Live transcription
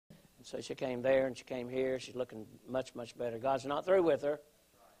So she came there and she came here. She's looking much, much better. God's not through with her.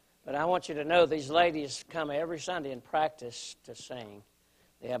 But I want you to know these ladies come every Sunday and practice to sing.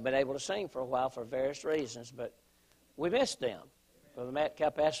 They haven't been able to sing for a while for various reasons, but we missed them. Brother Matt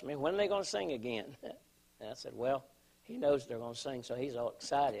kept asking me, when are they going to sing again? And I said, well, he knows they're going to sing, so he's all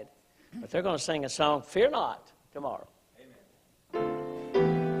excited. But they're going to sing a song, Fear Not, tomorrow.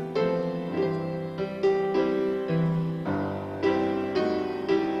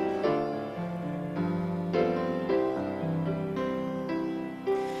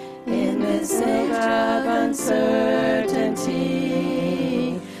 In this age of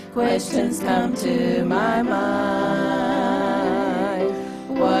uncertainty, questions come to my mind.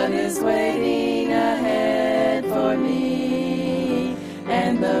 What is waiting ahead for me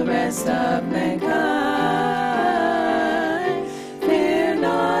and the rest of mankind? Fear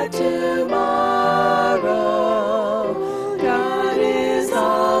not tomorrow, God is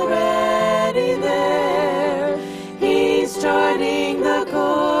already there. He's charting the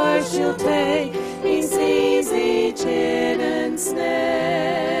course you'll take. He sees each hidden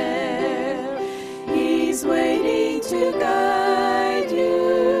snare. He's waiting to guide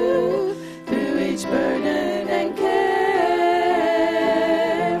you through each burden and care.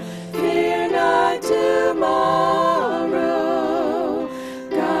 Fear not tomorrow,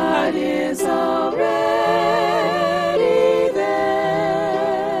 God is already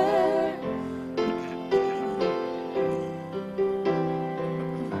there.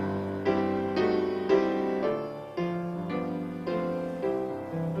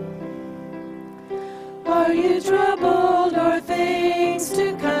 Are you troubled or things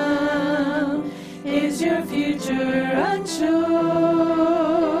to come? Is your future unsure?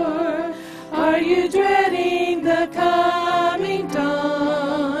 Are you dreading the coming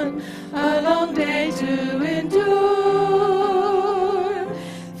dawn? A long day to endure?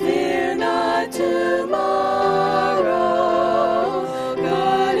 Fear not tomorrow,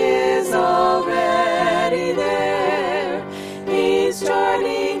 God is already there. He's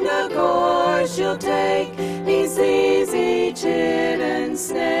charting the course you'll take. He sees each hidden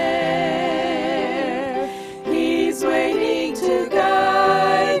snare. He's waiting to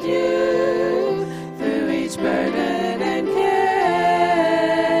guide you through each burden and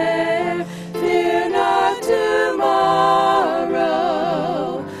care. Fear not tomorrow,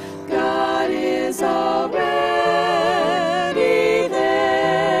 God is already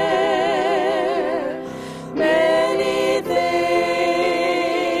there. Many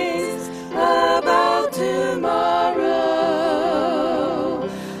things about tomorrow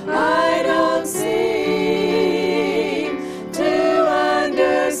I don't seem to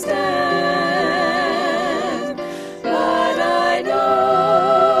understand, but I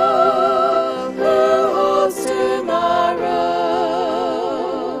know who holds tomorrow,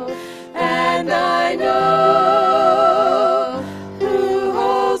 and I know who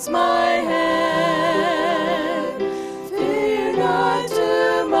holds my hand. Fear not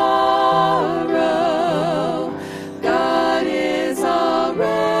tomorrow, God is already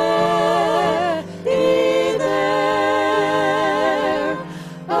there,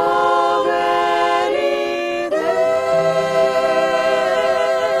 already there.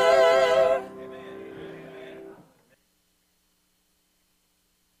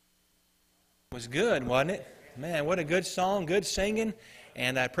 Was good, wasn't it? Man, what a good song, good singing,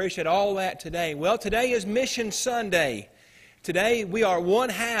 and I appreciate all that today. Well, today is Mission Sunday. Today we are one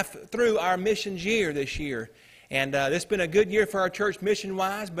half through our missions year this year, and this has been a good year for our church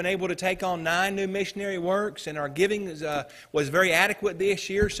mission-wise. Been able to take on 9 new missionary works, and our giving was very adequate this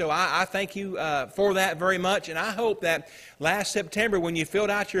year, so I thank you for that very much, and I hope that last September when you filled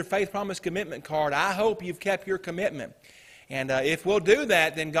out your Faith Promise Commitment card, I hope you've kept your commitment. And if we'll do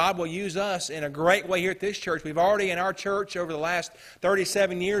that, then God will use us in a great way here at this church. We've already in our church over the last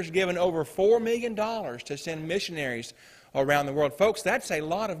 37 years given over $4 million to send missionaries around the world. Folks, that's a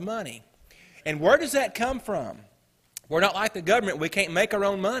lot of money. And where does that come from? We're not like the government. We can't make our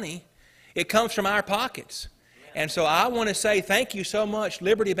own money. It comes from our pockets. And so I want to say thank you so much,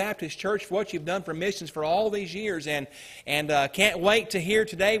 Liberty Baptist Church, for what you've done for missions for all these years. And can't wait to hear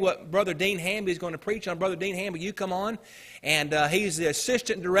today what Brother Dean Hamby is going to preach on. Brother Dean Hamby, you come on. And he's the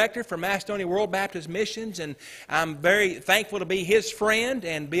Assistant Director for Macedonia World Baptist Missions. And I'm very thankful to be his friend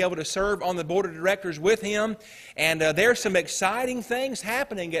and be able to serve on the Board of Directors with him. And there's some exciting things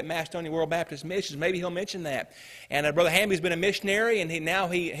happening at Macedonia World Baptist Missions. Maybe he'll mention that. And Brother Hamby's been a missionary, and now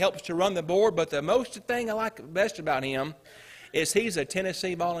he helps to run the board. But the most thing I like best about him is he's a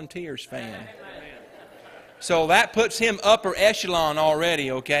Tennessee Volunteers fan. So that puts him upper echelon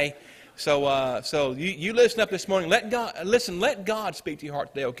already, okay? So you listen up this morning. Let God speak to your heart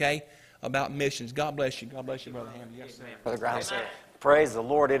today, okay? About missions. God bless you. God bless you, Brother Hamby. Yes, sir. Brother Ground, sir. Praise the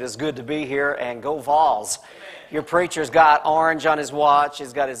Lord. It is good to be here, and go Vols. Your preacher's got orange on his watch.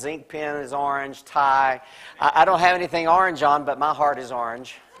 He's got his ink pen, his orange tie. I don't have anything orange on, but my heart is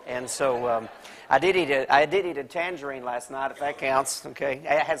orange. And so I did eat a tangerine last night, if that counts. Okay,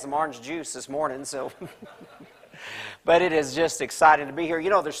 I had some orange juice this morning, so. But it is just exciting to be here. You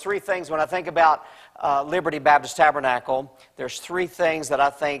know, there's three things when I think about Liberty Baptist Tabernacle. There's three things that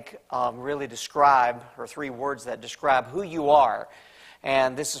I think really describe, or three words that describe who you are.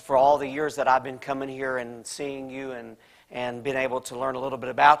 And this is for all the years that I've been coming here and seeing you and being able to learn a little bit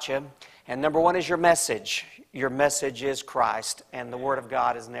about you. And number one is your message. Your message is Christ, and the Word of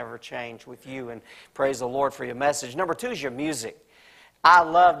God has never changed with you. And praise the Lord for your message. Number two is your music. I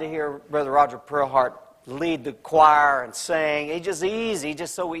love to hear Brother Roger Pearlhart lead the choir and sing. He's just easy,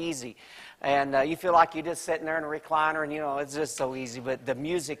 just so easy. And you feel like you're just sitting there in a recliner, and, you know, it's just so easy. But the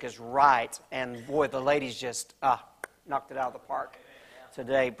music is right, and, boy, the ladies just knocked it out of the park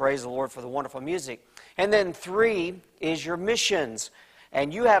today. Praise the Lord for the wonderful music. And then three is your missions.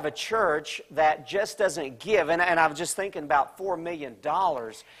 And you have a church that just doesn't give. And I was just thinking about $4 million.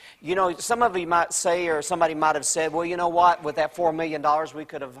 You know, some of you might say, or somebody might have said, well, you know what, with that $4 million, we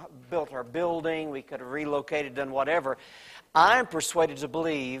could have built our building, we could have relocated, done whatever. I'm persuaded to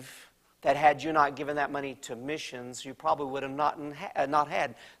believe that had you not given that money to missions, you probably would have not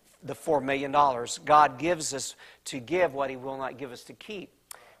had the $4 million. God gives us to give what He will not give us to keep.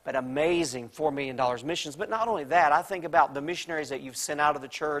 But amazing $4 million missions. But not only that, I think about the missionaries that you've sent out of the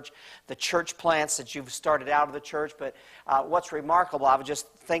church plants that you've started out of the church. But what's remarkable, I was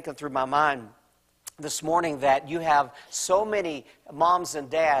just thinking through my mind this morning that you have so many moms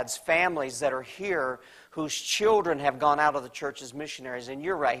and dads, families that are here whose children have gone out of the church as missionaries, and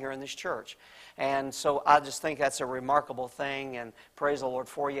you're right here in this church. And so I just think that's a remarkable thing, and praise the Lord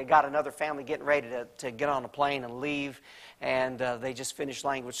for you. Got another family getting ready to get on a plane and leave, and they just finished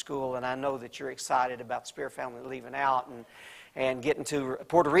language school, and I know that you're excited about the Spear family leaving out and getting to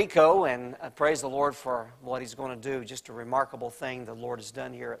Puerto Rico, and praise the Lord for what He's going to do. Just a remarkable thing the Lord has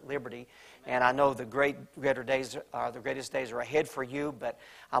done here at Liberty. And I know the greatest days are ahead for you, but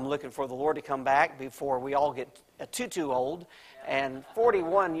I'm looking for the Lord to come back before we all get too old. And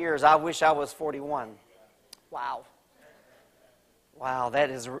 41 years, I wish I was 41. Wow. Wow,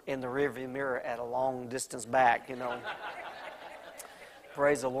 that is in the rearview mirror at a long distance back, you know.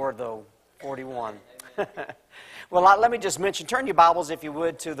 Praise the Lord, though, 41. Well, let me just mention, turn your Bibles, if you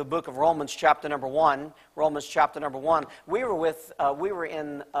would, to the book of Romans, chapter number 1. Romans, chapter number 1. We were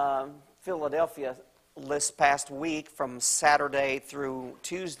in Philadelphia this past week from Saturday through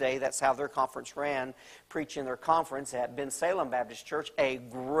Tuesday. That's how their conference ran, preaching their conference at Ben Salem Baptist Church, a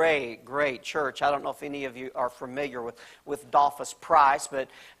great church. I don't know if any of you are familiar with Dolphus Price, but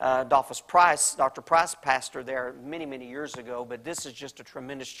Dolphus Price, Dr. Price pastored there many years ago, but this is just a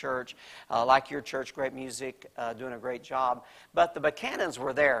tremendous church, like your church, great music, doing a great job. But the Buchanans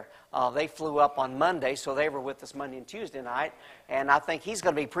were there. They flew up on Monday, so they were with us Monday and Tuesday night, and I think he's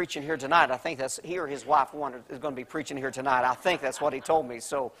going to be preaching here tonight. I think he or his wife is going to be preaching here tonight. I think that's what he told me.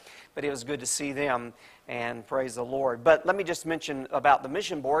 So, but it was good to see them, and praise the Lord. But let me just mention about the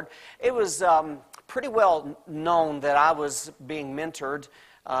mission board. It was pretty well known that I was being mentored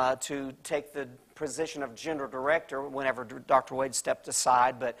to take the position of general director whenever Dr. Wade stepped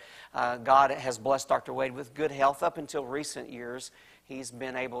aside. But God has blessed Dr. Wade with good health up until recent years. He's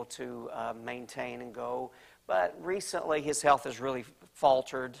been able to maintain and go. But recently his health has really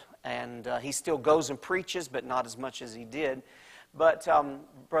faltered, and he still goes and preaches, but not as much as he did. But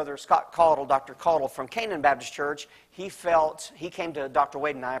Brother Scott Caudle, Dr. Caudle from Canaan Baptist Church, he came to Dr.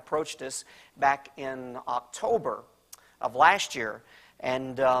 Wade and I, approached us back in October of last year.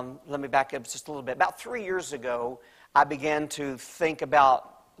 And let me back up just a little bit. About 3 years ago, I began to think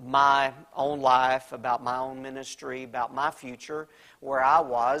about my own life, about my own ministry, about my future, where I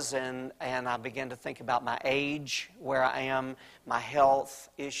was, and I began to think about my age, where I am, my health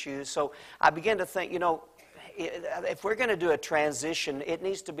issues. So I began to think, you know, if we're going to do a transition, it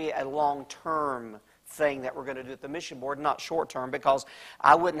needs to be a long-term thing that we're going to do at the mission board, not short-term, because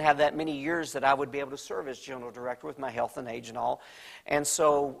I wouldn't have that many years that I would be able to serve as general director with my health and age and all. And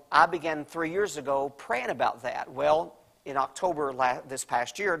so I began 3 years ago praying about that. Well, in October this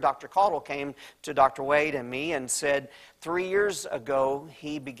past year, Dr. Caudle came to Dr. Wade and me and said 3 years ago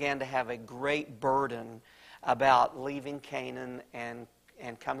he began to have a great burden about leaving Canaan and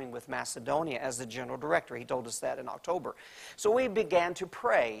coming with Macedonia as the general director. He told us that in October. So we began to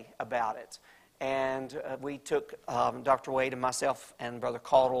pray about it. And we took, Dr. Wade and myself and Brother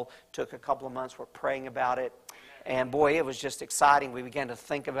Caudle took a couple of months. We're praying about it. And boy, it was just exciting. We began to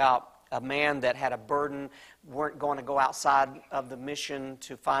think about a man that had a burden, weren't going to go outside of the mission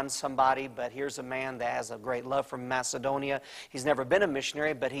to find somebody, but here's a man that has a great love for Macedonia. He's never been a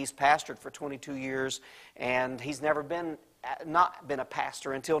missionary, but he's pastored for 22 years, and he's never not been a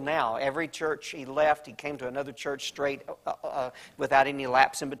pastor until now. Every church he left, he came to another church straight without any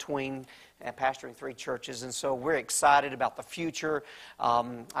lapse in between, and pastoring 3 churches. And so we're excited about the future.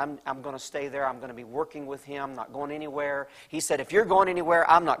 I'm going to stay there. I'm going to be working with him, not going anywhere. He said, if you're going anywhere,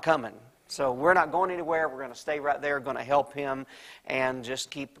 I'm not coming. So we're not going anywhere. We're going to stay right there, going to help him, and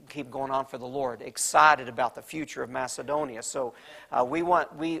just keep going on for the Lord. Excited about the future of Macedonia. So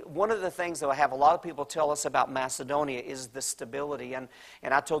one of the things that I have a lot of people tell us about Macedonia is the stability. And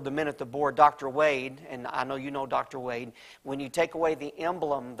I told the men at the board, Dr. Wade, and I know you know Dr. Wade, when you take away the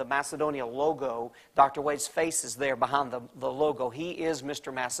emblem, the Macedonia logo, Dr. Wade's face is there behind the logo. He is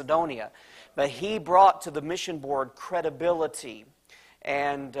Mr. Macedonia. But he brought to the mission board credibility.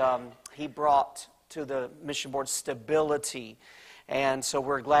 And he brought to the mission board stability. And so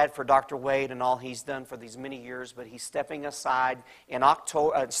we're glad for Dr. Wade and all he's done for these many years, but he's stepping aside in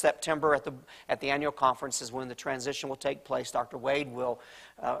September at the annual conference is when the transition will take place. Dr. Wade will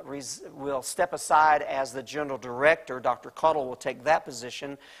step aside as the general director. Dr. Caudle will take that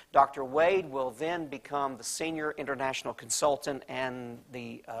position. Dr. Wade will then become the senior international consultant and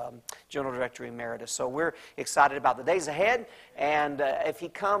the general director emeritus. So we're excited about the days ahead. And if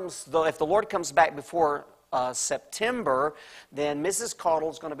the Lord comes back before September, then Mrs. Caudle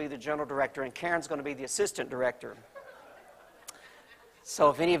is going to be the general director and Karen's going to be the assistant director. So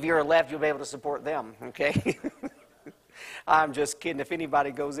if any of you are left, you'll be able to support them, okay? I'm just kidding. If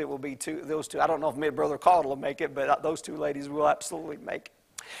anybody goes, it will be those two. I don't know if Brother Caudle will make it, but those 2 ladies will absolutely make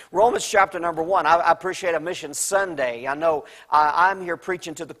it. Romans chapter number 1. I appreciate a Mission Sunday. I know I'm here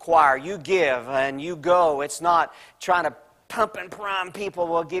preaching to the choir. You give and you go. It's not trying to pump and prime people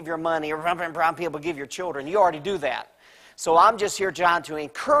will give your money, or pump and prime people will give your children. You already do that. So I'm just here trying to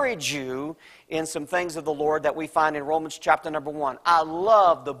encourage you in some things of the Lord that we find in Romans chapter number 1. I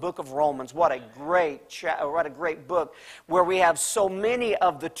love the book of Romans. What a great book where we have so many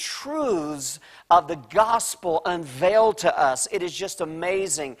of the truths of the gospel unveiled to us. It is just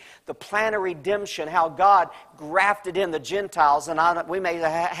amazing. The plan of redemption, how God grafted in the Gentiles. And we may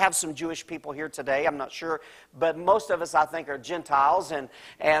have some Jewish people here today, I'm not sure. But most of us, I think, are Gentiles.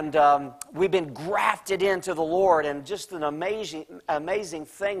 And we've been grafted into the Lord. And just an amazing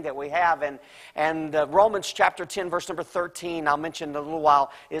thing that we have. And Romans chapter 10, verse number 13, I'll mention in a little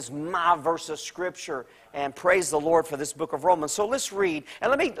while, is my verse of Scripture. And praise the Lord for this book of Romans. So let's read,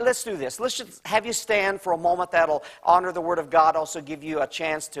 and let's do this. Let's just have you stand for a moment. That'll honor the Word of God. Also give you a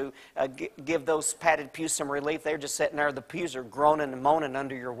chance to give those padded pews some relief. They're just sitting there. The pews are groaning and moaning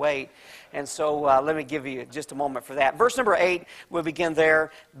under your weight. And so let me give you just a moment for that. Verse number 8, we'll begin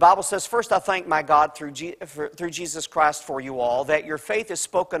there. The Bible says, first I thank my God through Jesus Christ for you all, that your faith is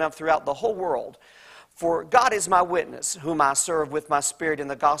spoken of throughout the whole world. For God is my witness, whom I serve with my spirit in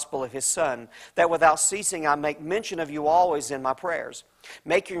the gospel of His Son, that without ceasing I make mention of you always in my prayers,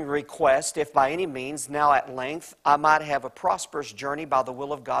 making request, if by any means, now at length, I might have a prosperous journey by the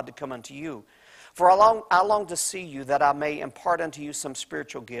will of God to come unto you. For I long to see you, that I may impart unto you some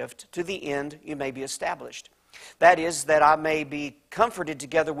spiritual gift, to the end you may be established. That is, that I may be comforted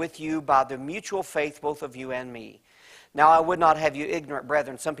together with you by the mutual faith both of you and me. Now I would not have you ignorant,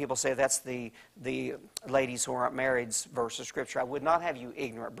 brethren. Some people say that's the ladies who aren't married's verse of Scripture. I would not have you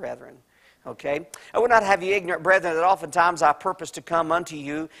ignorant, brethren. Okay? I would not have you ignorant, brethren, that oftentimes I purposed to come unto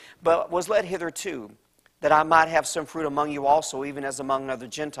you, but was led hitherto, that I might have some fruit among you also, even as among other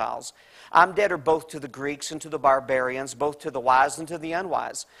Gentiles. I'm debtor both to the Greeks and to the barbarians, both to the wise and to the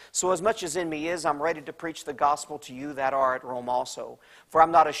unwise. So as much as in me is, I'm ready to preach the gospel to you that are at Rome also. For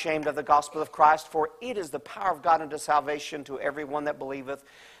I'm not ashamed of the gospel of Christ, for it is the power of God unto salvation to everyone that believeth,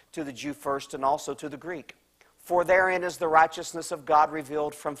 to the Jew first and also to the Greek. For therein is the righteousness of God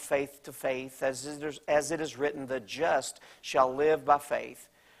revealed from faith to faith, as it is written, the just shall live by faith.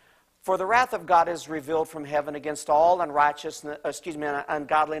 For the wrath of God is revealed from heaven against all ungodliness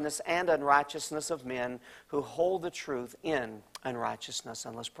and unrighteousness of men who hold the truth in unrighteousness.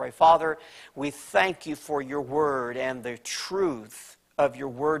 And let's pray. Father, we thank you for your word and the truth of your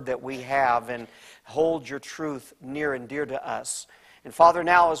word that we have, and hold your truth near and dear to us. And Father,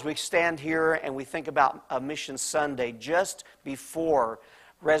 now as we stand here and we think about a Mission Sunday just before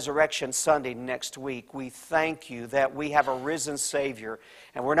Resurrection Sunday next week, we thank you that we have a risen Savior.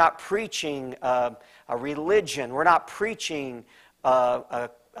 And we're not preaching a religion. We're not preaching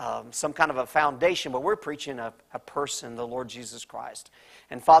a some kind of a foundation, but we're preaching a person, the Lord Jesus Christ.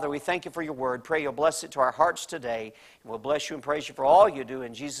 And Father, we thank you for your word. Pray you'll bless it to our hearts today. And we'll bless you and praise you for all you do.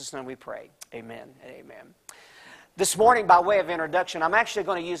 In Jesus' name we pray. Amen and amen. This morning, by way of introduction, I'm actually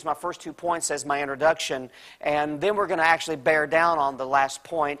going to use my first 2 points as my introduction, and then we're going to actually bear down on the last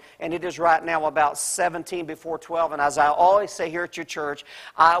point, and it is right now about 17 before 12, and as I always say here at your church,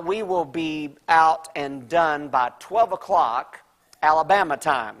 we will be out and done by 12 o'clock Alabama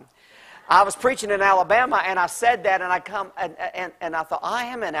time. I was preaching in Alabama, and I said that, and I thought, I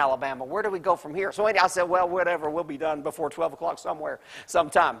am in Alabama. Where do we go from here? So anyway, I said, well, whatever. We'll be done before 12 o'clock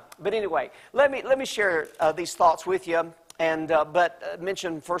sometime. But anyway, let me share these thoughts with you, and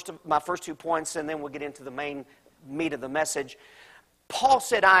mention my first 2 points, and then we'll get into the main meat of the message. Paul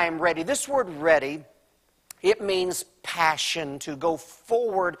said, I am ready. This word ready, it means passion, to go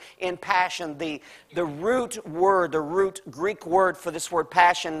forward in passion. The root Greek word for this word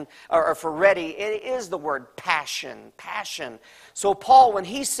passion, or for ready, it is the word passion. So Paul, when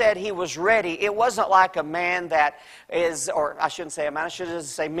he said he was ready, it wasn't like a man that is, or I shouldn't say a man, I should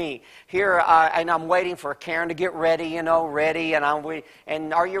just say me. Here, and I'm waiting for Karen to get ready, ready, and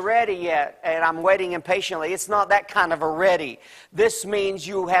are you ready yet? And I'm waiting impatiently. It's not that kind of a ready. This means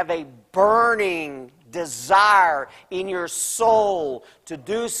you have a burning desire in your soul to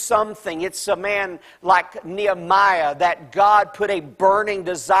do something. It's a man like Nehemiah that God put a burning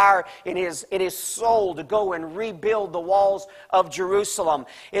desire in his soul to go and rebuild the walls of Jerusalem.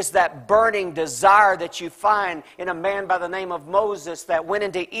 It's that burning desire that you find in a man by the name of Moses that went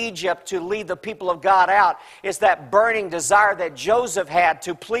into Egypt to lead the people of God out. It's that burning desire that Joseph had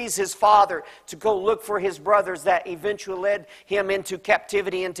to please his father, to go look for his brothers, that eventually led him into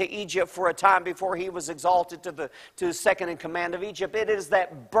captivity into Egypt for a time before he was exalted to second in command of Egypt. It is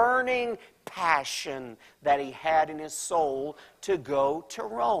that burning passion that he had in his soul to go to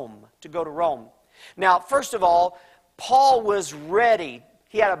Rome. Now, first of all, Paul was ready.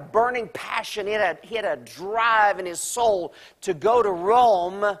 He had a burning passion. He had a drive in his soul to go to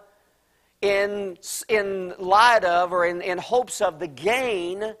Rome in light of, or in hopes of, the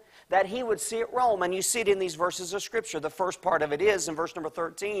gain that he would see at Rome. And you see it in these verses of Scripture. The first part of it is in verse number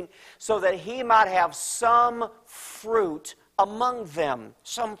 13, so that he might have some fruit among them.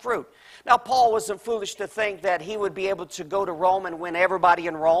 Some fruit. Now, Paul wasn't foolish to think that he would be able to go to Rome and win everybody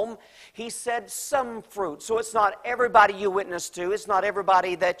in Rome. He said some fruit. So it's not everybody you witness to. It's not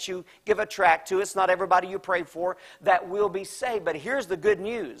everybody that you give a tract to. It's not everybody you pray for that will be saved. But here's the good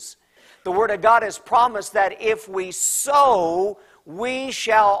news. The Word of God has promised that if we sow, we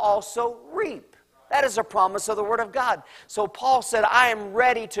shall also reap. That is a promise of the Word of God. So Paul said, I am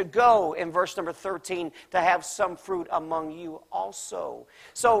ready to go, in verse number 13, to have some fruit among you also.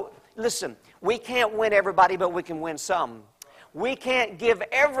 So, listen, we can't win everybody, but we can win some. We can't give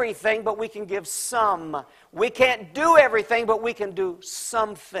everything, but we can give some. We can't do everything, but we can do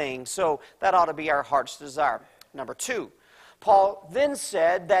something. So that ought to be our heart's desire. Number 2, Paul then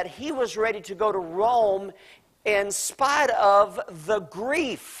said that he was ready to go to Rome in spite of the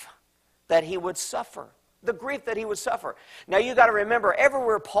grief that he would suffer. The grief that he would suffer. Now, you got to remember,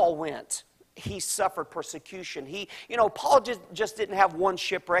 everywhere Paul went, he suffered persecution. Paul just didn't have one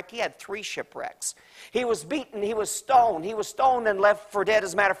shipwreck. He had 3 shipwrecks. He was beaten. He was stoned. He was stoned and left for dead.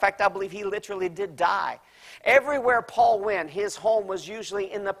 As a matter of fact, I believe he literally did die. Everywhere Paul went, his home was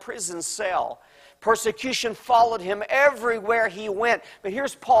usually in the prison cell. Persecution followed him everywhere he went. But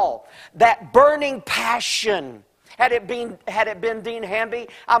here's Paul. That burning passion. Had it been Dean Hamby,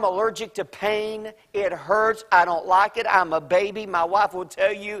 I'm allergic to pain. It hurts. I don't like it. I'm a baby. My wife will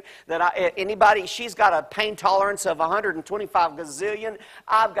tell you that she's got a pain tolerance of 125 gazillion.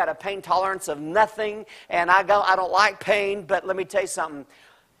 I've got a pain tolerance of nothing. And I don't like pain. But let me tell you something.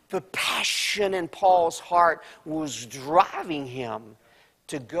 The passion in Paul's heart was driving him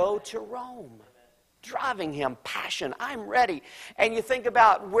to go to Rome. Driving him, passion. I'm ready. And you think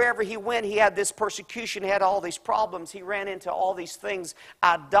about wherever he went, he had this persecution, he had all these problems, he ran into all these things,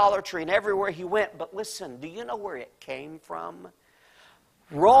 idolatry, and everywhere he went. But listen, do you know where it came from?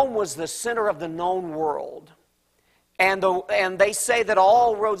 Rome was the center of the known world. And they say that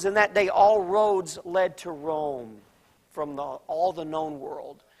all roads in that day, all roads led to Rome from all the known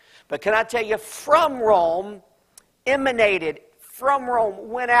world. But can I tell you, from Rome,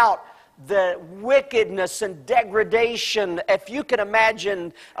 went out the wickedness and degradation. If you can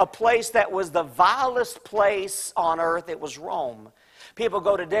imagine a place that was the vilest place on earth, it was Rome. People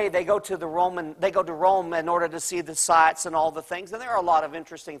go today, they go to Rome in order to see the sights and all the things. And there are a lot of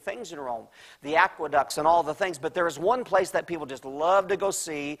interesting things in Rome, the aqueducts and all the things. But there is one place that people just love to go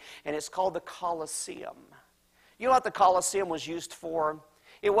see, and it's called the Colosseum. You know what the Colosseum was used for?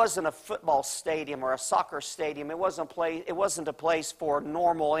 It wasn't a football stadium or a soccer stadium. It wasn't a place for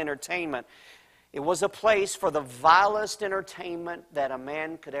normal entertainment. It was a place for the vilest entertainment that a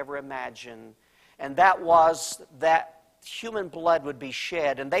man could ever imagine. And that was that human blood would be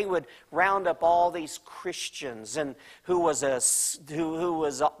shed, and they would round up all these Christians, and who was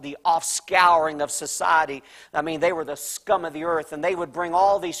the offscouring of society. I mean, they were the scum of the earth, and they would bring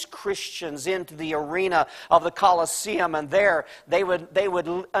all these Christians into the arena of the Colosseum, and there they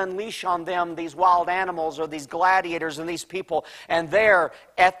would unleash on them these wild animals or these gladiators and these people, and there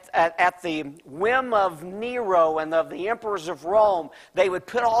at the whim of Nero and of the emperors of Rome, they would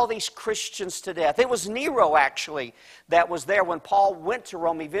put all these Christians to death. It was Nero, actually, that was there when Paul went to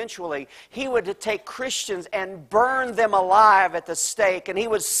Rome eventually. He would take Christians and burn them alive at the stake, and he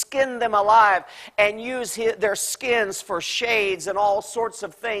would skin them alive and use their skins for shades and all sorts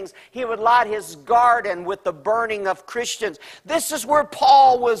of things. He would light his garden with the burning of Christians. This is where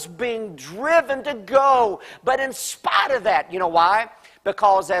Paul was being driven to go. But in spite of that, you know why?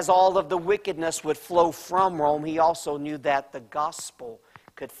 Because as all of the wickedness would flow from Rome, he also knew that the gospel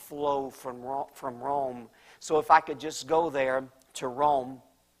could flow from Rome. So if I could just go there to Rome,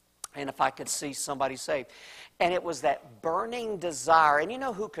 and if I could see somebody saved. And it was that burning desire. And you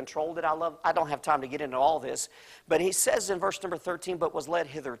know who controlled it? I don't have time to get into all this. But he says in verse number 13, but was led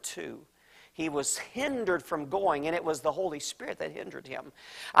hitherto. He was hindered from going, and it was the Holy Spirit that hindered him.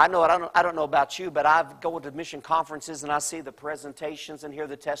 I don't know about you, but I go to mission conferences, and I see the presentations and hear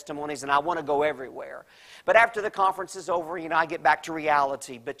the testimonies, and I want to go everywhere. But after the conference is over, I get back to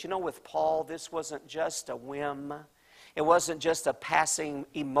reality. But with Paul, this wasn't just a whim. It wasn't just a passing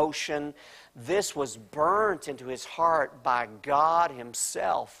emotion. This was burnt into his heart by God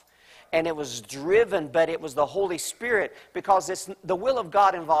himself. And it was driven, but it was the Holy Spirit, because the will of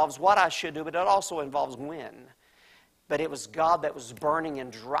God involves what I should do, but it also involves when. But it was God that was burning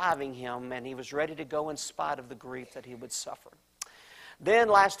and driving him, and he was ready to go in spite of the grief that he would suffer. Then,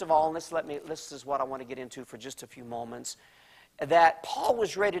 last of all, and this is what I want to get into for just a few moments, that Paul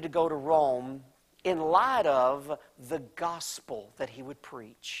was ready to go to Rome in light of the gospel that he would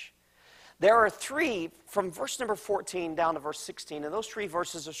preach. There are three, from verse number 14 down to verse 16, in those three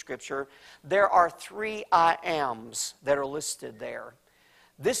verses of Scripture, there are three I ams that are listed there.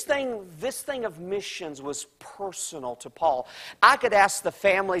 This thing of missions was personal to Paul. I could ask the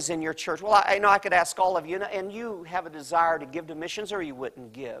families in your church, well, I could ask all of you, and you have a desire to give to missions or you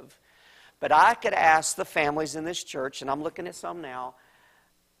wouldn't give. But I could ask the families in this church, and I'm looking at some now,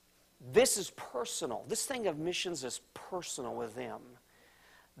 this is personal. This thing of missions is personal with them.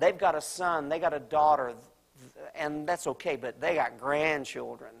 They've got a son, they got a daughter, and that's okay, but they got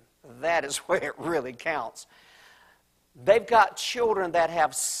grandchildren. That is where it really counts. They've got children that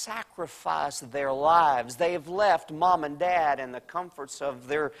have sacrificed their lives. They have left mom and dad and the comforts of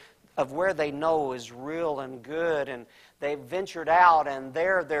where they know is real and good, and they've ventured out, and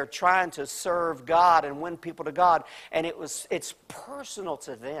they're trying to serve God and win people to God, and it's personal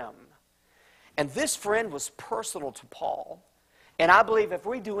to them. And this friend was personal to Paul. And I believe if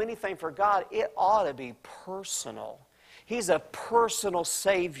we do anything for God, it ought to be personal. He's a personal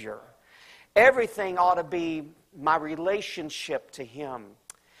Savior. Everything ought to be my relationship to Him.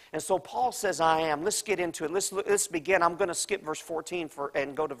 And so Paul says, I am. Let's get into it. Let's begin. I'm going to skip verse 14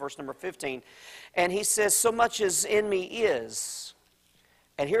 and go to verse number 15. And he says, so much as in me is.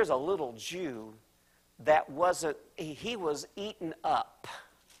 And here's a little Jew that he was eaten up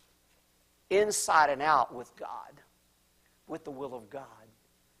inside and out with God, with the will of God,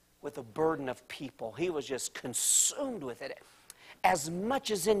 with the burden of people. He was just consumed with it. As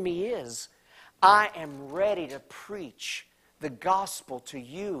much as in me is, I am ready to preach the gospel to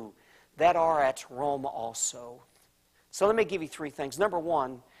you that are at Rome also. So let me give you three things. Number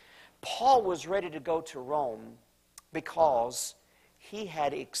one, Paul was ready to go to Rome because he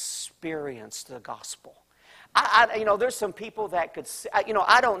had experienced the gospel. There's some people that could,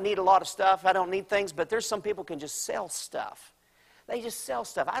 I don't need a lot of stuff. I don't need things, but there's some people who can just sell stuff. They just sell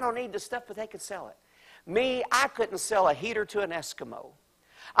stuff. I don't need the stuff, but they could sell it. Me, I couldn't sell a heater to an Eskimo.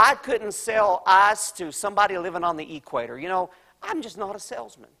 I couldn't sell ice to somebody living on the equator. I'm just not a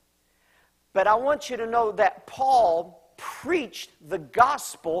salesman. But I want you to know that Paul preached the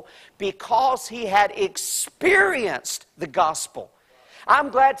gospel because he had experienced the gospel. I'm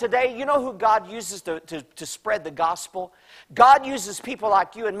glad today, you know who God uses to spread the gospel? God uses people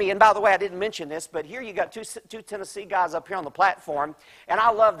like you and me. And by the way, I didn't mention this, but here you got two Tennessee guys up here on the platform. And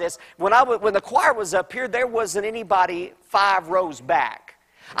I love this. When the choir was up here, there wasn't anybody 5 rows back.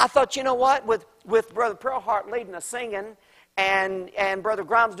 I thought, you know what? With Brother Pearlhart leading us singing, and Brother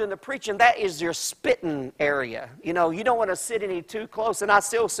Grimes doing the preaching, that is your spitting area. You know, you don't want to sit any too close. And I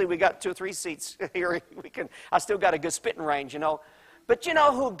still see we got 2 or 3 seats here. I still got a good spitting range, you know. But you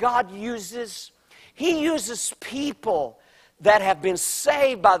know who God uses? He uses people that have been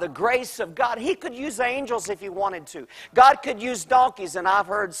saved by the grace of God. He could use angels if He wanted to. God could use donkeys, and I've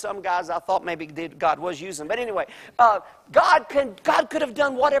heard some guys I thought maybe God was using. But anyway, God could have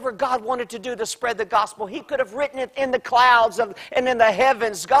done whatever God wanted to do to spread the gospel. He could have written it in the clouds and in the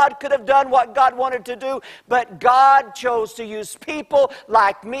heavens. God could have done what God wanted to do, but God chose to use people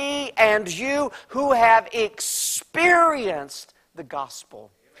like me and you who have experienced the gospel.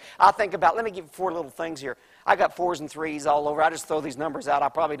 I think about, let me give you 4 little things here. I got 4s and 3s all over. I just throw these numbers out. I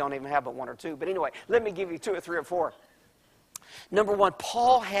probably don't even have but 1 or 2. But anyway, let me give you 2 or 3 or 4. Number 1,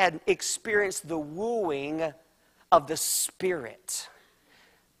 Paul had experienced the wooing of the Spirit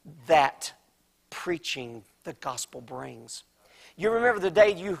that preaching the gospel brings. You remember the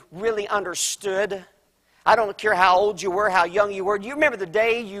day you really understood? I don't care how old you were, how young you were. Do you remember the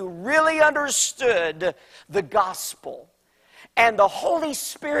day you really understood the gospel? And the Holy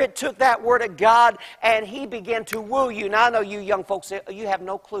Spirit took that Word of God and He began to woo you. Now, I know you young folks, you have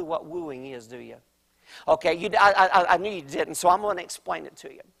no clue what wooing is, do you? Okay, I knew you didn't, so I'm going to explain it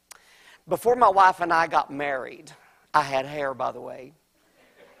to you. Before my wife and I got married, I had hair, by the way.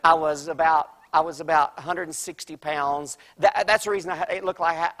 I was about 160 pounds. That's the reason it looked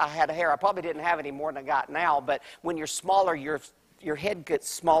like I had hair. I probably didn't have any more than I got now, but when you're smaller, your head gets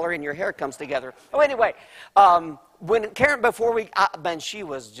smaller and your hair comes together. Oh, anyway, when Karen, she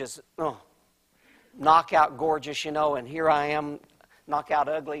was just knockout gorgeous, you know, and here I am, knockout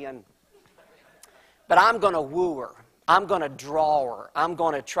ugly. But I'm going to woo her. I'm going to draw her. I'm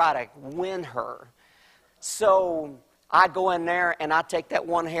going to try to win her. So I go in there and I take that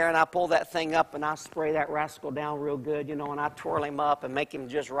one hair and I pull that thing up and I spray that rascal down real good, you know, and I twirl him up and make him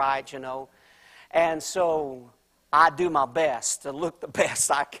just right, you know. And so I do my best to look the best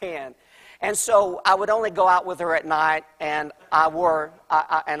I can. And so I would only go out with her at night, and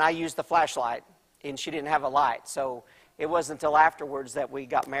I used the flashlight, and she didn't have a light. So it wasn't until afterwards that we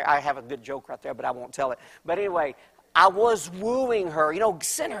got married. I have a good joke right there, but I won't tell it. But anyway, I was wooing her, you know,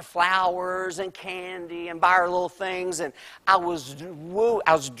 send her flowers and candy and buy her little things, and I was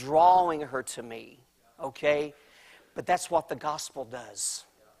drawing her to me, okay? But that's what the gospel does.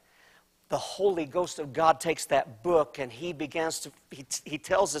 The Holy Ghost of God takes that book and He begins to, He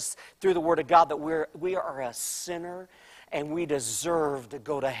tells us through the Word of God that we are a sinner and we deserve to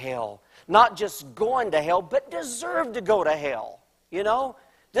go to hell. Not just going to hell, but deserve to go to hell. You know?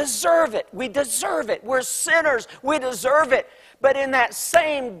 Deserve it. We deserve it. We're sinners. We deserve it. But in that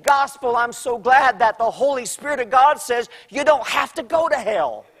same gospel, I'm so glad that the Holy Spirit of God says you don't have to go to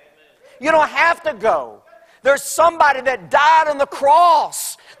hell. You don't have to go. There's somebody that died on the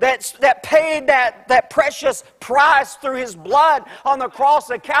cross that paid that precious price through His blood on the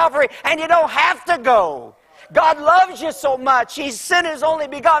cross of Calvary, and you don't have to go. God loves you so much. He sent His only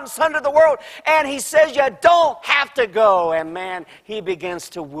begotten Son to the world, and He says you don't have to go. And man, He begins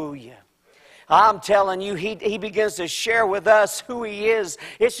to woo you. I'm telling you, he begins to share with us who He is.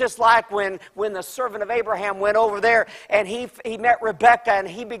 It's just like when the servant of Abraham went over there and he met Rebekah, and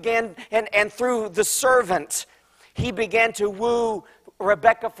he began, and through the servant, he began to woo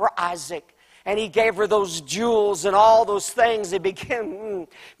Rebekah for Isaac. And he gave her those jewels and all those things. He began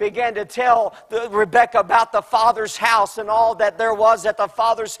to tell Rebekah about the Father's house and all that there was at the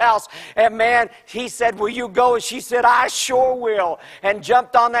Father's house. And man, he said, will you go? And she said, I sure will. And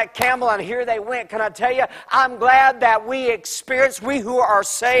jumped on that camel, and here they went. Can I tell you, I'm glad that we who are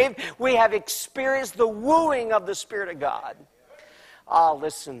saved, we have experienced the wooing of the Spirit of God. Oh,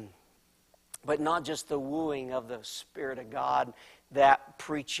 listen, but not just the wooing of the Spirit of God that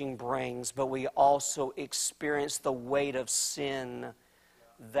preaching brings, but we also experience the weight of sin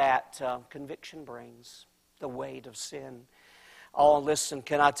that conviction brings, the weight of sin. Oh, listen,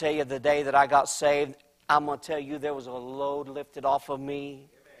 can I tell you, the day that I got saved, I'm going to tell you there was a load lifted off of me.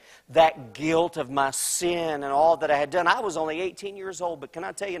 That guilt of my sin and all that I had done. I was only 18 years old, but can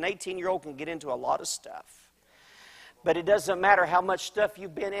I tell you, an 18-year-old can get into a lot of stuff. But it doesn't matter how much stuff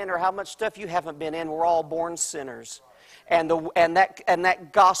you've been in or how much stuff you haven't been in. We're all born sinners. And that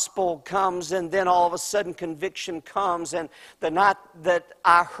gospel comes, and then all of a sudden conviction comes. And the night that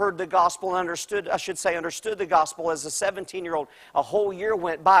I heard the gospel and understood the gospel as a 17-year-old, a whole year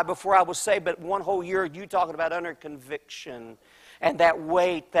went by before I was saved, but one whole year, you talking about under conviction. And that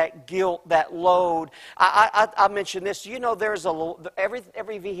weight, that guilt, that load. I mentioned this. You know, there's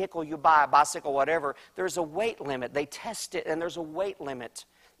every vehicle you buy, a bicycle, whatever, there's a weight limit. They test it, and there's a weight limit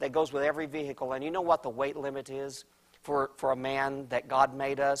that goes with every vehicle. And you know what the weight limit is? for a man that God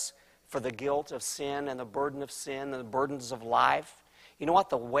made us, for the guilt of sin and the burden of sin and the burdens of life? You know what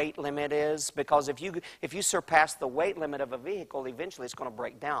the weight limit is? Because if you surpass the weight limit of a vehicle, eventually it's going to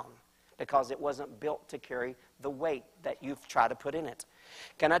break down because it wasn't built to carry the weight that you've tried to put in it.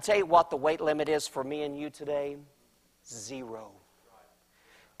 Can I tell you what the weight limit is for me and you today? 0.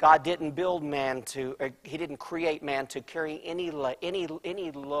 God didn't build man He didn't create man to carry any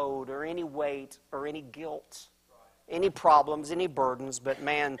load or any weight or any guilt, any problems, any burdens, but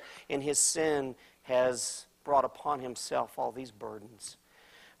man in his sin has brought upon himself all these burdens.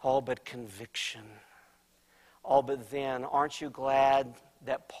 All but conviction. All but then, aren't you glad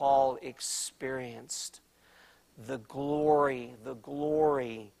that Paul experienced the glory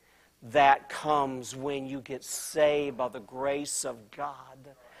that comes when you get saved by the grace of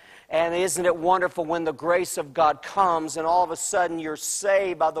God? And isn't it wonderful when the grace of God comes and all of a sudden you're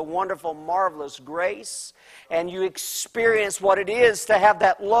saved by the wonderful, marvelous grace, and you experience what it is to have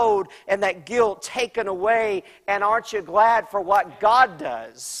that load and that guilt taken away, and aren't you glad for what God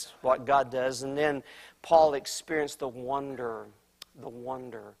does? What God does. And then Paul experienced the wonder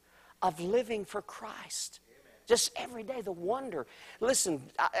of living for Christ. Just every day, the wonder. Listen,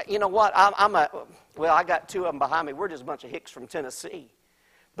 you know what? I got 2 of them behind me. We're just a bunch of hicks from Tennessee.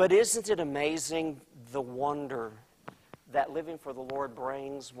 But isn't it amazing the wonder that living for the Lord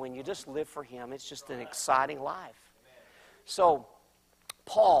brings when you just live for Him? It's just an exciting life. So,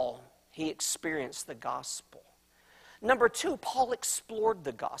 Paul, he experienced the gospel. Number 2, Paul explored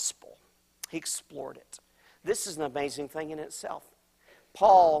the gospel. He explored it. This is an amazing thing in itself.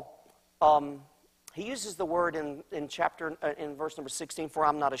 Paul, he uses the word in verse number 16, for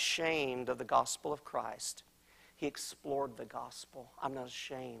I'm not ashamed of the gospel of Christ. He explored the gospel. I'm not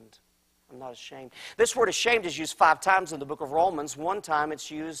ashamed. I'm not ashamed. This word ashamed is used 5 times in the book of Romans. One time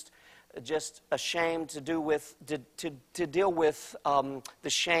it's used just ashamed to deal with the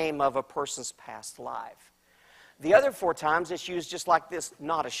shame of a person's past life. The other 4 times it's used just like this,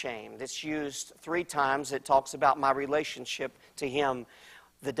 not ashamed. It's used 3 times. It talks about my relationship to Him.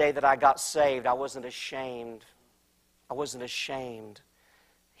 The day that I got saved, I wasn't ashamed. I wasn't ashamed.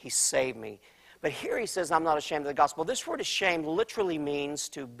 He saved me. But here he says, I'm not ashamed of the gospel. This word ashamed literally means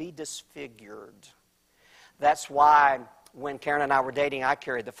to be disfigured. That's why when Karen and I were dating, I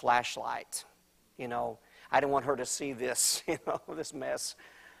carried the flashlight. You know, I didn't want her to see this, this mess.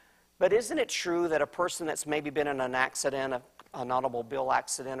 But isn't it true that a person that's maybe been in an accident, an automobile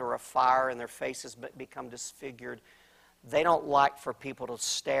accident or a fire, and their face has become disfigured, they don't like for people to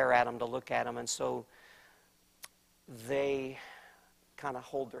stare at them, to look at them, and so they kind of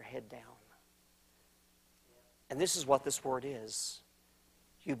hold their head down. And this is what this word is.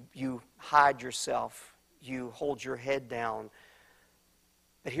 You hide yourself. You hold your head down.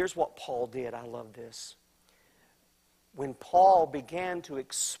 But here's what Paul did. I love this. When Paul began to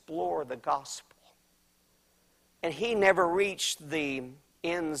explore the gospel, and he never reached the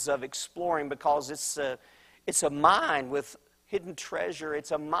ends of exploring because it's a mind with hidden treasure.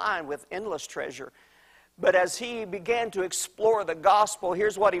 It's a mind with endless treasure. But as he began to explore the gospel,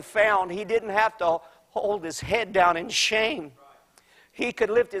 here's what he found. He didn't have to hold his head down in shame. He could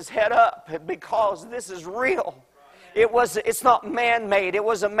lift his head up because this is real. It's not man-made. It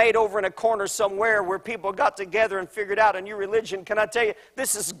wasn't made over in a corner somewhere where people got together and figured out a new religion. Can I tell you,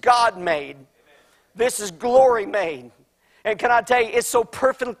 this is God-made. This is glory-made. And can I tell you, it's so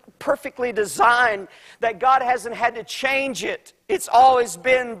perfectly designed that God hasn't had to change it. It's always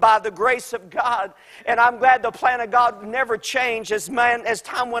been by the grace of God. And I'm glad the plan of God never changed as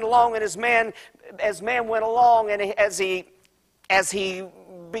time went along and as man went along and as he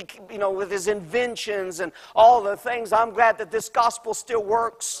with his inventions and all the things. I'm glad that this gospel still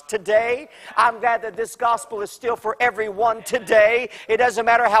works today. I'm glad that this gospel is still for everyone today. It doesn't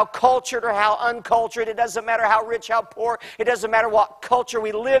matter how cultured or how uncultured. It doesn't matter how rich, how poor. It doesn't matter what culture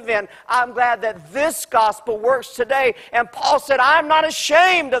we live in. I'm glad that this gospel works today. And Paul said, I'm not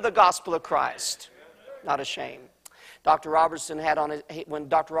ashamed of the gospel of Christ. Not ashamed. Dr. Robertson when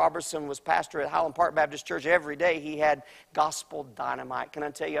Dr. Robertson was pastor at Highland Park Baptist Church, every day he had gospel dynamite. Can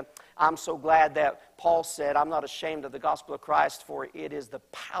I tell you, I'm so glad that Paul said, I'm not ashamed of the gospel of Christ, for it is the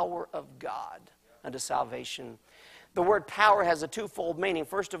power of God unto salvation. The word power has a twofold meaning.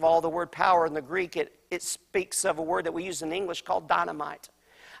 First of all, the word power in the Greek, it speaks of a word that we use in English called dynamite.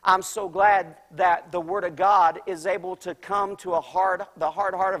 I'm so glad that the Word of God is able to come to the hard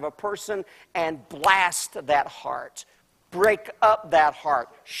heart of a person and blast that heart. Break up that heart.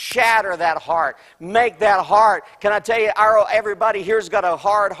 Shatter that heart. Make that heart. Can I tell you, everybody here's got a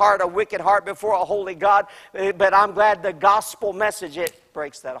hard heart, a wicked heart before a holy God. But I'm glad the gospel message, it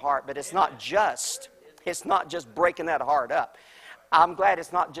breaks that heart. But it's not just It's not just breaking that heart up. I'm glad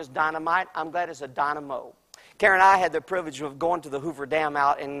it's not just dynamite. I'm glad it's a dynamo. Karen and I had the privilege of going to the Hoover Dam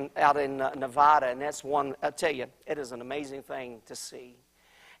out in Nevada, and that's one, I tell you, it is an amazing thing to see.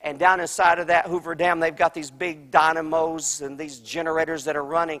 And down inside of that Hoover Dam, they've got these big dynamos and these generators that are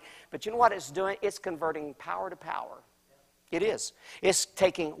running. But you know what it's doing? It's converting power to power. It is. It's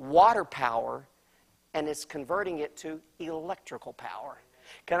taking water power and it's converting it to electrical power.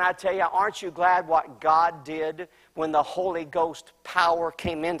 Can I tell you, aren't you glad what God did when the Holy Ghost power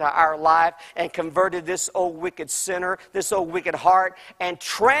came into our life and converted this old wicked sinner, this old wicked heart, and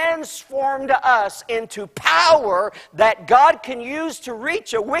transformed us into power that God can use to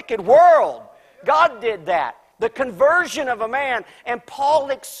reach a wicked world? God did that. The conversion of a man. And Paul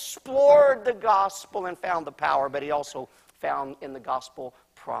explored the gospel and found the power, but he also found in the gospel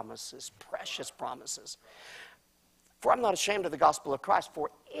promises, precious promises. For I'm not ashamed of the gospel of Christ, for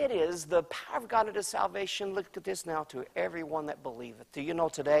it is the power of God unto salvation. Look at this now, to everyone that believeth. Do you know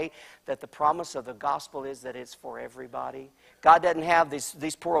today that the promise of the gospel is that it's for everybody? God doesn't have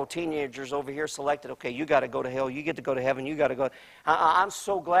these poor old teenagers over here selected. Okay, you got to go to hell. You get to go to heaven. You got to go. I'm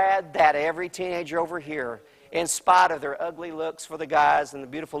so glad that every teenager over here, in spite of their ugly looks for the guys and the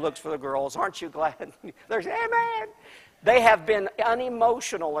beautiful looks for the girls, aren't you glad? There's amen. They have been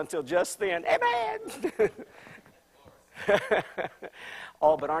unemotional until just then. Amen.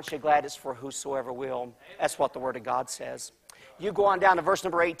 Oh, but aren't you glad it's for whosoever will? That's what the Word of God says. You go on down to verse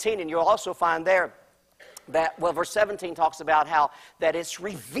number 18, and you'll also find there that, well, verse 17 talks about how that it's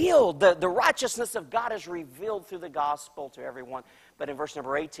revealed. The righteousness of God is revealed through the gospel to everyone. But in verse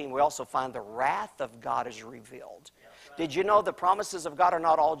number 18, we also find the wrath of God is revealed. Did you know the promises of God are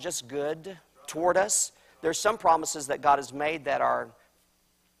not all just good toward us? There's some promises that God has made that are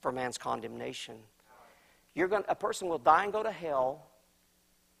for man's condemnation. A person will die and go to hell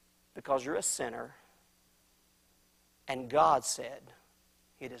because you're a sinner, and God said,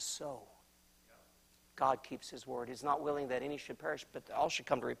 it is so. God keeps His word. He's not willing that any should perish, but all should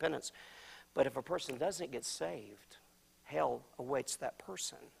come to repentance. But if a person doesn't get saved, hell awaits that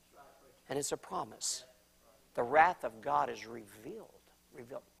person. And it's a promise. The wrath of God is revealed.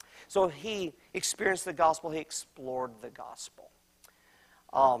 So he experienced the gospel. He explored the gospel.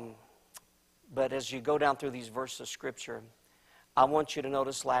 But as you go down through these verses of Scripture, I want you to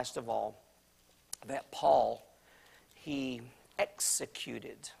notice, last of all, that Paul, he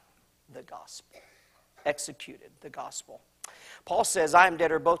executed the gospel. Executed the gospel. Paul says, I am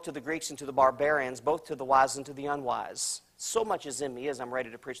debtor both to the Greeks and to the barbarians, both to the wise and to the unwise. So much is in me as I'm ready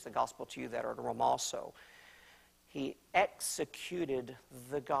to preach the gospel to you that are at Rome also. He executed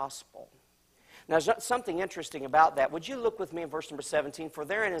the gospel. Now, there's something interesting about that. Would you look with me in verse number 17? For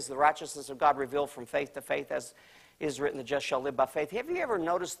therein is the righteousness of God revealed from faith to faith, as is written, the just shall live by faith. Have you ever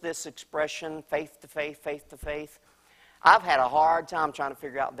noticed this expression, faith to faith, faith to faith? I've had a hard time trying to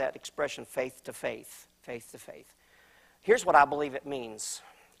figure out that expression, faith to faith, faith to faith. Here's what I believe it means.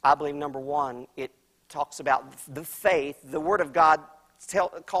 I believe, number one, it talks about the faith. The Word of God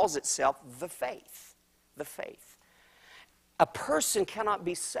calls itself the faith. The faith. A person cannot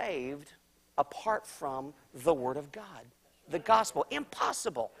be saved apart from the Word of God, the gospel.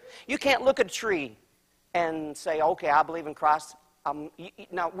 Impossible. You can't look at a tree and say, okay, I believe in Christ.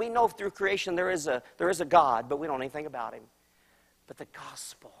 Now, we know through creation there is a God, but we don't know anything about Him. But the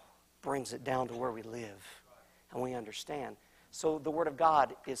gospel brings it down to where we live, and we understand. So the Word of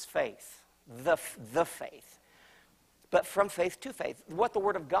God is faith, the faith. But from faith to faith. What the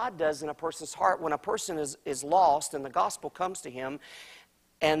Word of God does in a person's heart, when a person is lost and the gospel comes to him,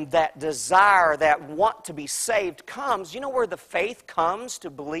 and that desire, that want to be saved comes, you know where the faith comes to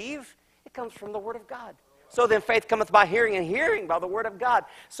believe? It comes from the Word of God. So then faith cometh by hearing, and hearing by the Word of God.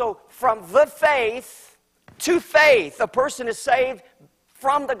 So from the faith to faith, a person is saved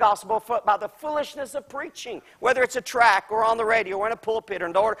from the gospel by the foolishness of preaching. Whether it's a track or on the radio or in a pulpit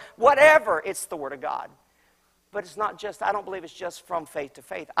or whatever, it's the Word of God. But it's not just, I don't believe it's just from faith to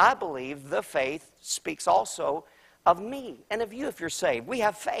faith. I believe the faith speaks also of me and of you if you're saved. We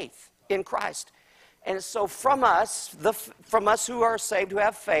have faith in Christ. And so from us who are saved, who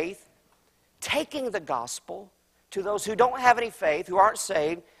have faith, taking the gospel to those who don't have any faith, who aren't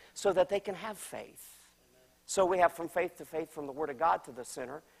saved, so that they can have faith. So we have from faith to faith, from the Word of God to the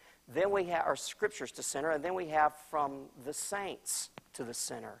sinner. Then we have our scriptures to sinner, and then we have from the saints to the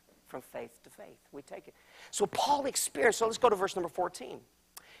sinner, from faith to faith. We take it. So Paul experienced, so let's go to verse number 14.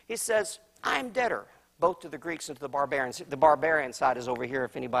 He says, I am debtor both to the Greeks and to the barbarians. The barbarian side is over here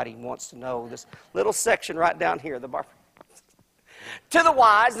if anybody wants to know. This little section right down here, the barbarians. To the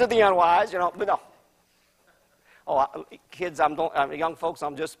wise, to the unwise, but no. Oh, kids, young folks,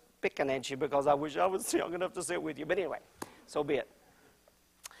 I'm just picking at you because I wish I was young enough to sit with you. But anyway, so be it.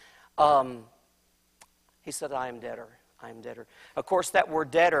 He said, I am debtor. I am debtor. Of course, that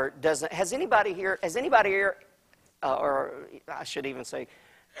word debtor doesn't, has anybody here, or I should even say,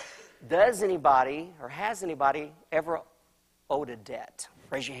 does anybody or has anybody ever owed a debt?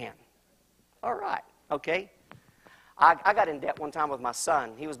 Raise your hand. All right, okay. I got in debt one time with my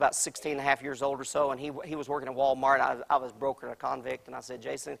son. He was about 16 and a half years old or so, and he was working at Walmart. I was broke and a convict, and I said,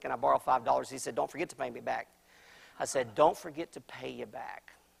 Jason, can I borrow $5? He said, don't forget to pay me back. I said, don't forget to pay you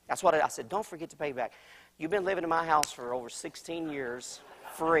back. That's what I said, don't forget to pay you back. You've been living in my house for over 16 years,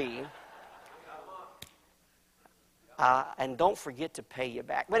 free, and don't forget to pay you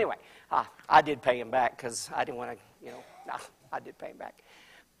back. But anyway, I did pay him back because I didn't want to, I did pay him back.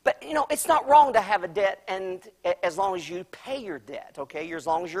 But, it's not wrong to have a debt, and as long as you pay your debt, okay, as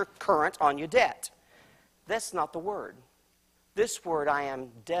long as you're current on your debt. That's not the word. This word, I am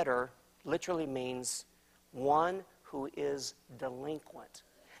debtor, literally means one who is delinquent.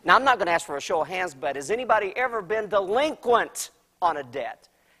 Now, I'm not going to ask for a show of hands, but has anybody ever been delinquent on a debt?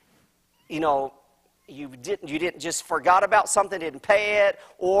 You didn't just forgot about something, didn't pay it,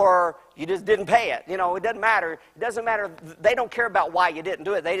 or you just didn't pay it. It doesn't matter. It doesn't matter. They don't care about why you didn't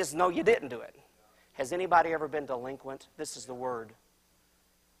do it. They just know you didn't do it. Has anybody ever been delinquent? This is the word.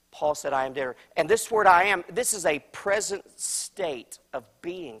 Paul said, I am debtor. And this word, I am, this is a present state of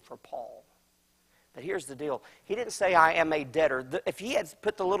being for Paul. But here's the deal. He didn't say, I am a debtor. If he had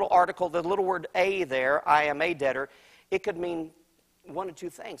put the little article, the little word a there, I am a debtor, it could mean one of two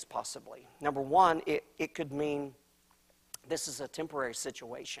things, possibly. Number one, it could mean this is a temporary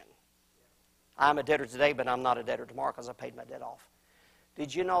situation. I'm a debtor today, but I'm not a debtor tomorrow because I paid my debt off.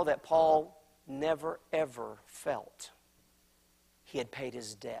 Did you know that Paul never, ever felt he had paid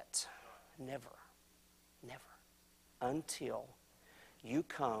his debt? Never. Never. Until you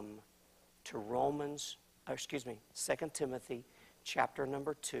come to 2 Timothy chapter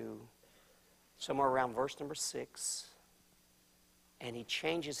number 2, somewhere around verse number 6, and he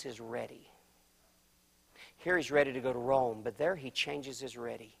changes his ready. Here he's ready to go to Rome, but there he changes his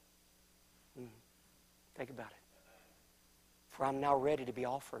ready. Think about it. For I'm now ready to be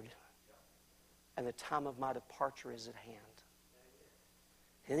offered, and the time of my departure is at hand.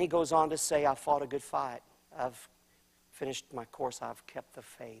 And he goes on to say, I fought a good fight. I've finished my course. I've kept the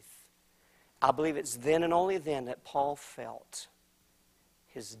faith. I believe it's then and only then that Paul felt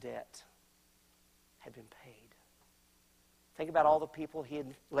his debt had been paid. Think about all the people he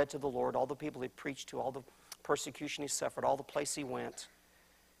had led to the Lord, all the people he preached to, all the persecution he suffered, all the place he went.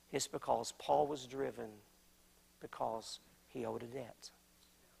 It's because Paul was driven because he owed a debt.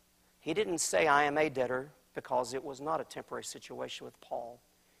 He didn't say, I am a debtor, because it was not a temporary situation with Paul.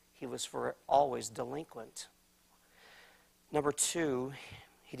 He was for always delinquent. Number two,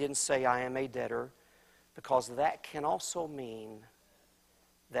 he didn't say, I am a debtor, because that can also mean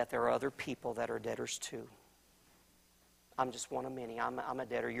that there are other people that are debtors too. I'm just one of many. I'm a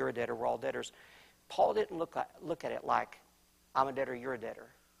debtor. You're a debtor. We're all debtors. Paul didn't look at it like, I'm a debtor, you're a debtor.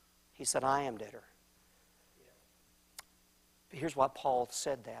 He said, I am debtor. But here's why Paul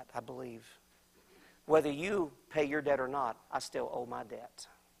said that, I believe. Whether you pay your debt or not, I still owe my debt.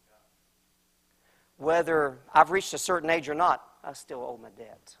 Whether I've reached a certain age or not, I still owe my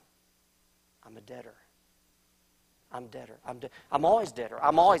debt. I'm a debtor. I'm debtor. I'm always debtor.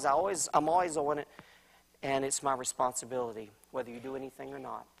 I'm always owing it. And it's my responsibility. Whether you do anything or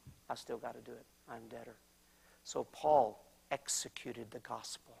not, I still got to do it. I'm debtor. So Paul executed the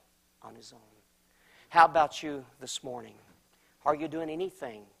gospel on his own. How about you this morning? Are you doing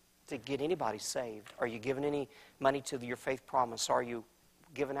anything to get anybody saved? Are you giving any money to your faith promise? Are you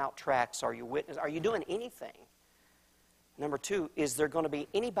giving out tracts? Are you witness? Are you doing anything? Number two, is there going to be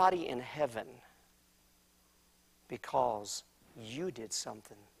anybody in heaven because you did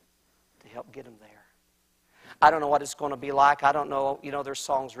something to help get them there? I don't know what it's going to be like. I don't know. There's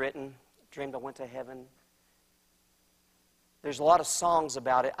songs written. Dreamed I went to heaven. There's a lot of songs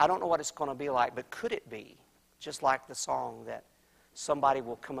about it. I don't know what it's going to be like, but could it be just like the song that somebody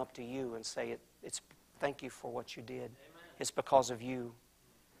will come up to you and say, "It's thank you for what you did. Amen. It's because of you."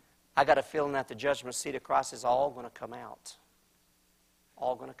 I got a feeling that the judgment seat of Christ is all going to come out.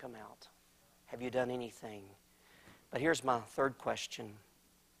 All going to come out. Have you done anything? But here's my third question.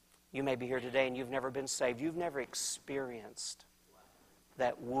 You may be here today and you've never been saved. You've never experienced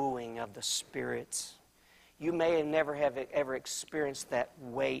that wooing of the Spirit. You may have never ever experienced that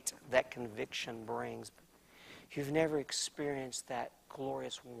weight that conviction brings. You've never experienced that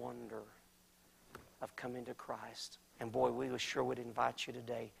glorious wonder of coming to Christ. And boy, we sure would invite you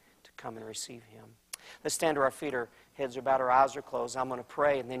today to come and receive Him. Let's stand to our feet, our heads are bowed, our eyes are closed. I'm going to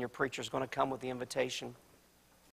pray, and then your preacher's going to come with the invitation.